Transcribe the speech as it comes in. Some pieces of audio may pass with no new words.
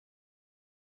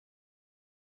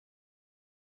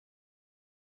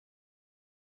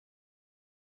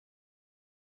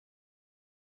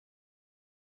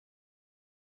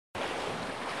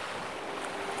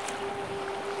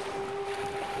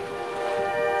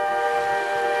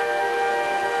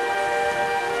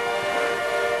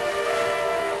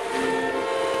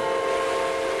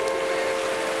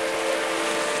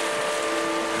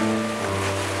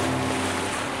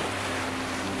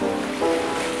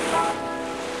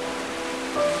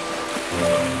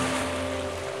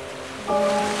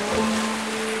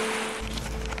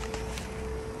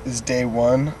This is day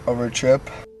one of our trip.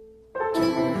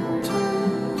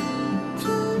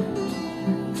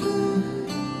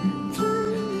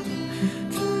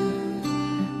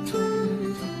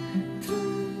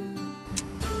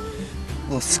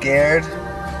 A little scared,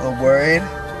 a little worried,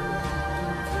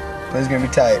 but it's gonna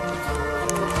be tight.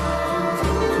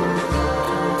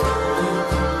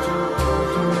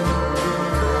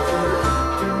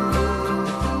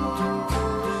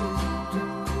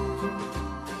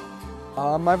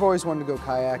 I've always wanted to go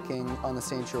kayaking on the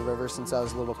St. Joe River since I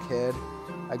was a little kid.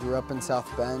 I grew up in South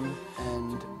Bend,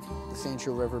 and the St.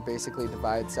 Joe River basically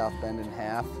divides South Bend in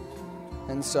half.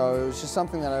 And so it was just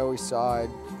something that I always saw. I'd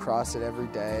cross it every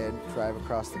day, I'd drive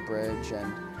across the bridge,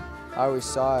 and I always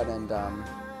saw it, and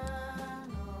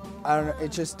I don't know,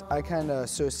 I kind of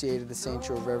associated the St.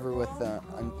 Joe River with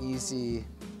an easy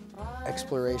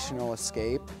explorational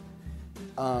escape.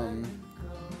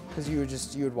 Because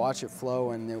you would watch it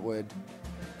flow, and it would,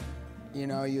 you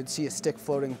know, you'd see a stick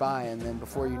floating by, and then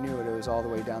before you knew it, it was all the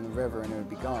way down the river and it would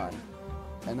be gone.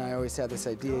 And I always had this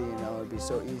idea, you know, it'd be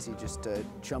so easy just to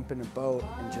jump in a boat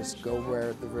and just go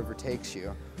where the river takes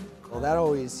you. Well, that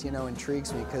always, you know,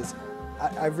 intrigues me, because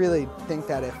I really think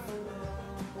that if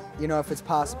it's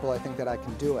possible, I think that I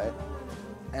can do it.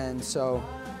 And so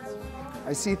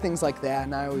I see things like that,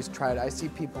 and I always I see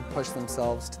people push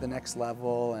themselves to the next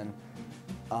level and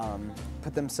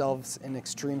put themselves in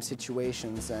extreme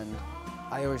situations, and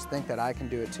I always think that I can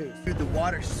do it too. Dude, the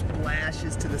water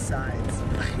splashes to the sides.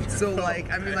 So like,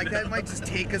 I mean, like that might just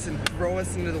take us and throw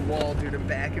us into the wall, dude, and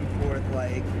back and forth,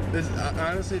 like.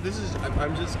 Honestly,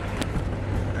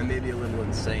 I may be a little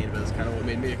insane, but it's kind of what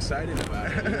made me excited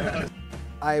about it. You know?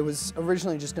 I was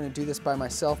originally just going to do this by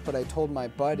myself, but I told my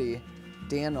buddy,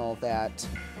 Danl, that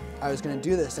I was going to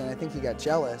do this, and I think he got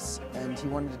jealous, and he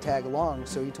wanted to tag along,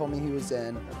 so he told me he was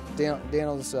in.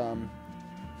 Danl's,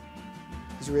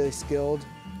 he's really skilled,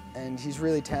 and he's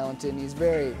really talented, and he's a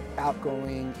very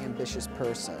outgoing, ambitious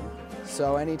person.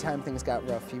 So anytime things got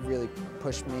rough, he really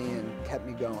pushed me and kept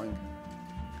me going.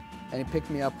 And he picked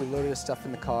me up, we loaded his stuff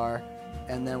in the car,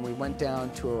 and then we went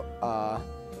down to a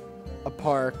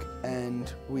park,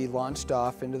 and we launched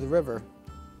off into the river.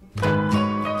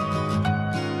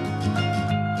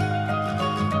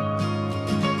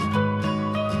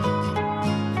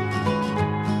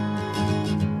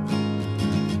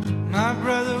 My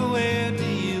brother, where do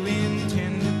you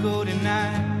intend to go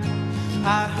tonight?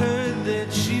 I heard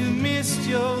that you missed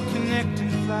your connecting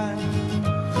flight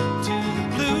to the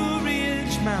Blue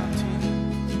Ridge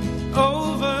Mountain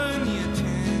over near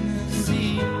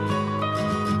Tennessee.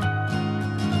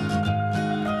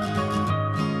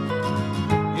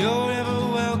 You're ever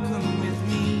welcome with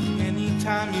me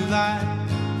anytime you like.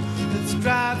 Let's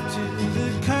drive to the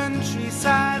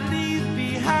countryside, leave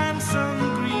behind some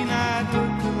green-eyed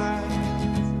lookalikes,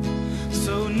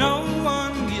 so no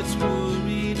one gets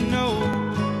worried, no.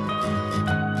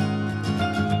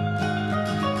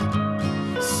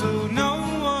 So no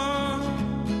one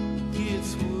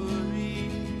gets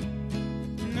worried,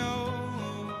 no.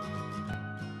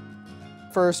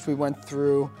 First, we went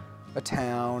through a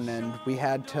town, and we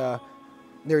had to,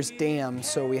 there's dams,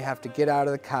 so we have to get out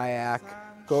of the kayak,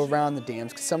 go around the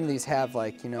dams, because some of these have,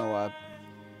 like, you know, a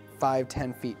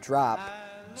 5-10 feet drop,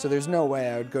 so there's no way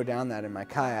I would go down that in my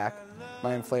kayak,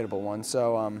 my inflatable one.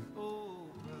 So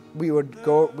we went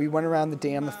around the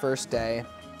dam the first day,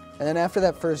 and then after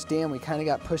that first dam, we kind of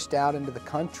got pushed out into the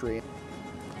country.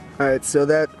 All right, so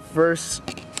that first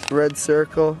red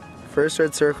circle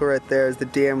right there is the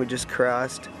dam we just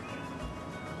crossed.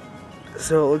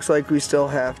 So it looks like we still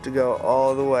have to go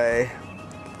all the way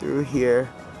through here,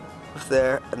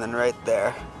 there, and then right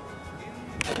there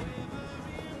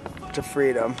to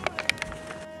freedom.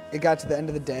 It got to the end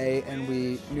of the day, and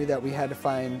we knew that we had to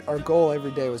find, our goal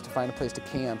every day was to find a place to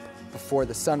camp before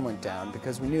the sun went down,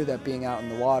 because we knew that being out in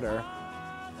the water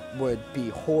would be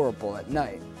horrible at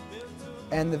night.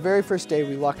 And the very first day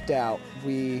we lucked out,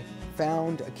 we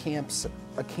found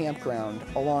a campground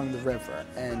along the river,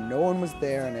 and no one was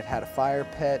there, and it had a fire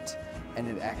pit, and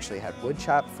it actually had wood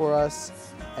chop for us,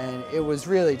 and it was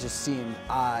really just seemed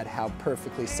odd how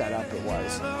perfectly set up it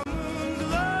was.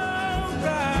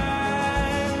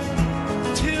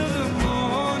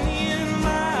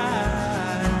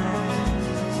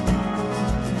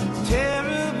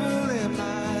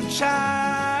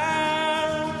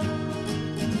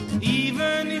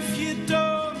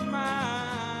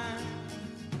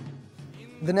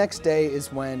 The next day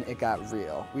is when it got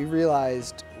real. We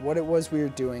realized what it was we were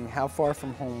doing, how far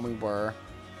from home we were,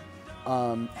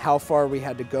 how far we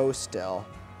had to go still.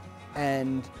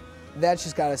 And that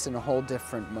just got us in a whole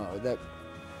different mode.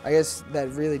 I guess that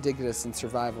really did get us in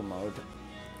survival mode.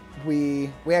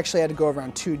 We actually had to go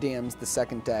around 2 dams the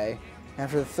second day.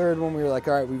 After the third one, we were like,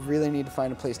 all right, we really need to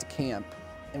find a place to camp,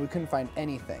 and we couldn't find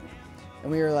anything.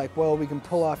 And we were like, well, we can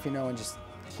pull off, and just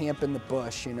camp in the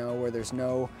bush, where there's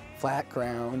no flat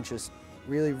ground, just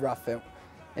really rough it.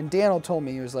 And Danl told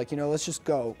me, he was like, let's just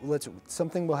go.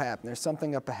 Something will happen. There's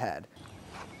something up ahead.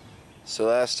 So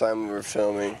last time we were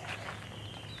filming,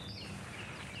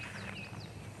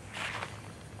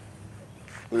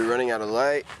 we were running out of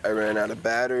light, I ran out of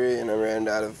battery, and I ran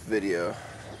out of video.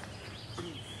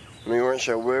 And we weren't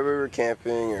sure where we were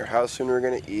camping, or how soon we were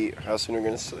going to eat, or how soon we were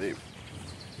going to sleep.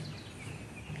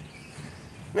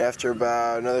 And after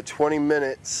about another 20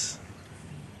 minutes,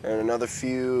 and another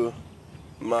few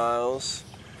miles,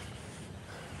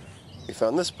 we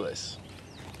found this place.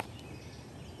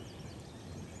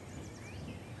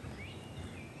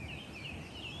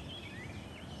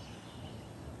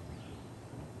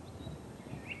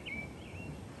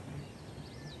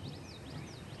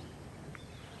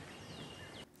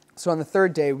 So on the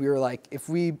third day, we were like, if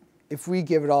we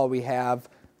give it all we have,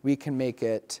 we can make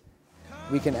it,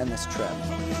 we can end this trip.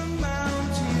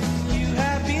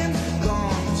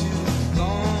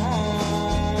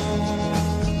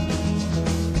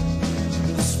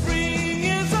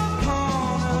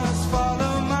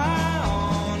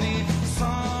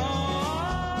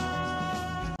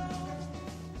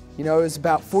 It was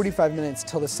about 45 minutes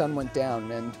till the sun went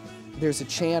down, and there's a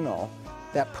channel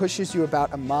that pushes you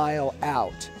about a mile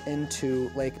out into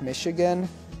Lake Michigan,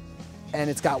 and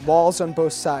it's got walls on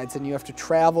both sides, and you have to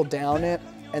travel down it,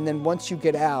 and then once you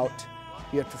get out,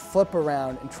 you have to flip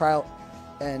around and try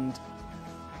and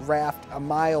raft a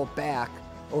mile back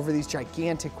over these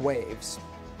gigantic waves.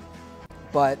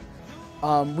 But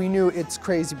we knew it's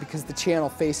crazy because the channel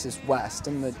faces west,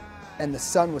 and the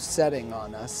sun was setting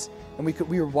on us, and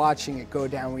we were watching it go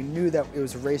down. We knew that it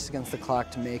was a race against the clock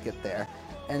to make it there.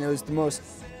 And it was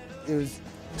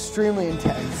extremely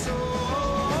intense.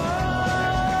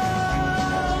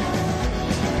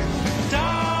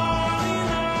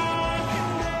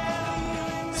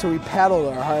 So we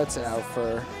paddled our hearts out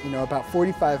for, about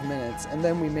 45 minutes, and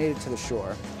then we made it to the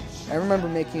shore. I remember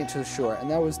making it to the shore,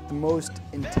 and that was the most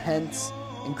intense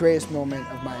and greatest moment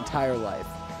of my entire life,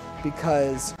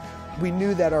 because we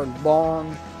knew that our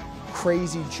long,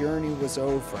 crazy journey was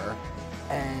over,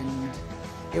 and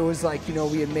it was like,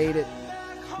 we had made it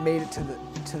to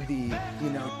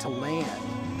land.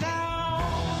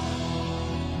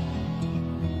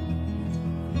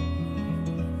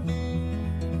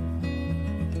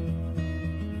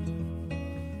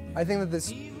 I think that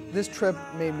this trip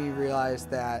made me realize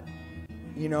that,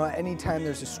 anytime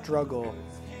there's a struggle,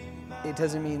 it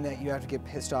doesn't mean that you have to get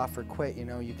pissed off or quit.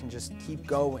 You can just keep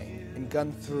going and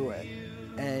gun through it.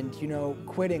 And,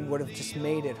 quitting would have just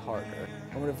made it harder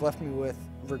and would have left me with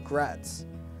regrets.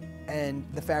 And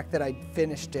the fact that I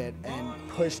finished it and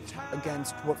pushed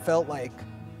against what felt like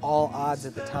all odds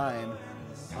at the time,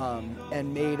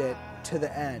 and made it to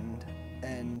the end.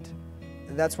 And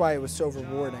that's why it was so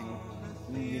rewarding,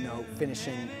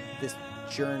 finishing this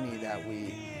journey that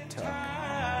we took.